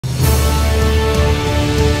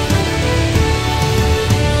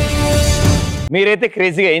మీరైతే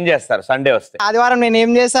క్రేజీగా ఏం చేస్తారు సండే వస్తే? ఆదివారం నేను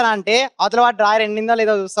ఏం చేస్తానంటే అవతల వాడు డ్రాయర్ ఎండిందో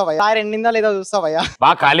లేదో చూస్తావయ్యా.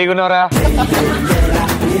 బాగా ఖాళీగా ఉన్నారా?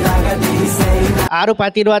 6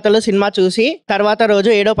 పతివ్రతలు సినిమా చూసి తర్వాత రోజు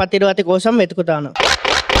 7వ పతివ్రత కోసం వెతుకుతాను.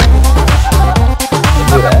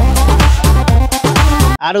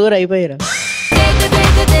 6 అయిపోయారు.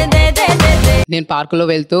 నేను పార్కులో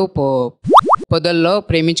వెళ్తూ పొదల్లో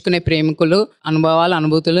ప్రేమించుకునే ప్రేమికులు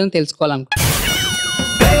అనుభూతులను తెలుసుకోవాలనుకుంటున్నాను.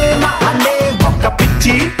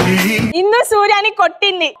 ఇందు సూర్యాన్ని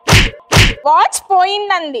కొట్టింది, వాచ్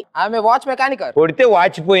పోయిందండి. ఆమె వాచ్ మెకానిక్. కొడితే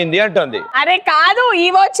వాచిపోయింది అంటుంది. అరే కాదు, ఈ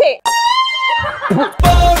వాచే.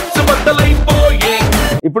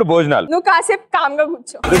 ఇప్పుడు భోజనాలు. నువ్వు కాసేపు కామ్గా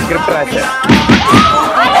కూర్చో. స్క్రిప్ట్ రాశా.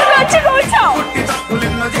 వచ్చి కూర్చో.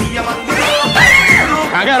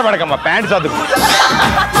 కంగారు పడకమ్మా, ప్యాంట్ చదువు.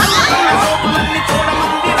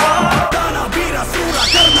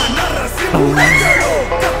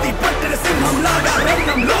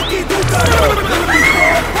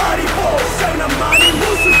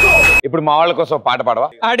 ఇప్పుడు మా వాళ్ళ కోసం పాట పాడవా?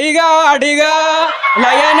 అడిగా అడిగా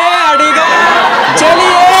లయనే అడిగా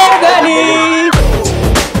చెలియే గని.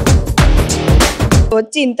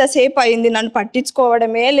 వచ్చి ఇంతసేపు అయింది, నన్ను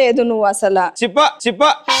పట్టించుకోవడమే లేదు నువ్వు అసలు. చిప్ప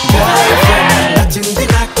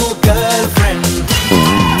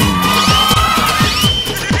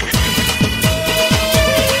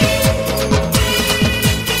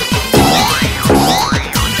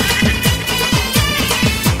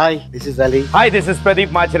Hi, this is Ali. Hi, this is Pradeep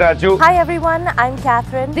Machiraju. Hi everyone, I'm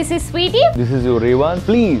Catherine. This is Sweetie. This is your Revan.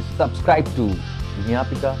 Please subscribe to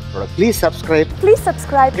Gnapika Production. Please subscribe. Please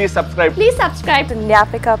subscribe. Please subscribe. Please subscribe to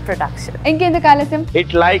Gnapika Production.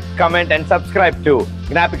 Hit like, comment and subscribe to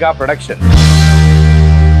Gnapika Production.